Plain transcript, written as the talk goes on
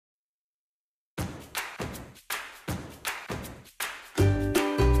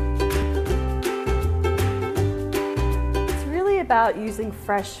about using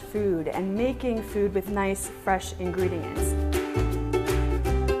fresh food and making food with nice, fresh ingredients.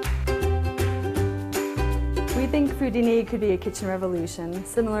 We think Foodini could be a kitchen revolution,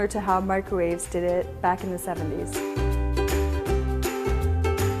 similar to how microwaves did it back in the 70s.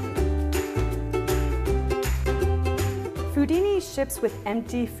 Foodini ships with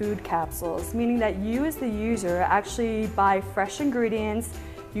empty food capsules, meaning that you as the user actually buy fresh ingredients,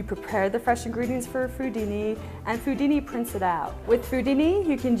 you prepare the fresh ingredients for Foodini, and Foodini prints it out. With Foodini,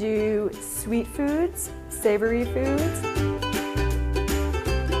 you can do sweet foods, savory foods.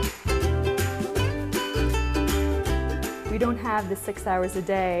 We don't have the 6 hours a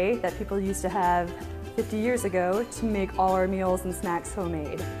day that people used to have 50 years ago to make all our meals and snacks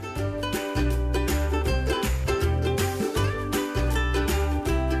homemade.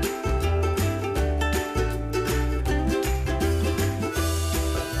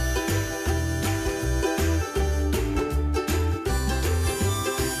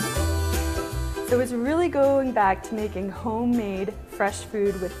 So it's really going back to making homemade fresh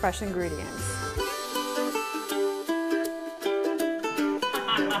food with fresh ingredients.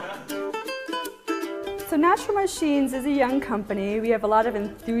 So Natural Machines is a young company. We have a lot of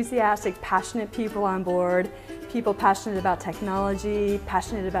enthusiastic, passionate people on board, people passionate about technology,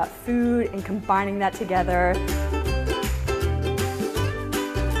 passionate about food, and combining that together.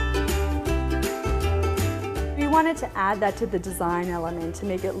 We wanted to add that to the design element, to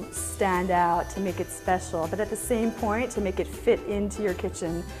make it stand out, to make it special, but at the same point to make it fit into your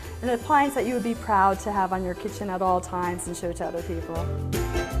kitchen. An appliance that you would be proud to have on your kitchen at all times and show to other people.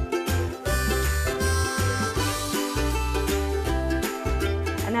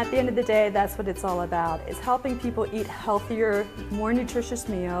 And at the end of the day, that's what it's all about. It's helping people eat healthier, more nutritious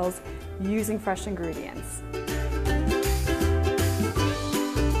meals using fresh ingredients.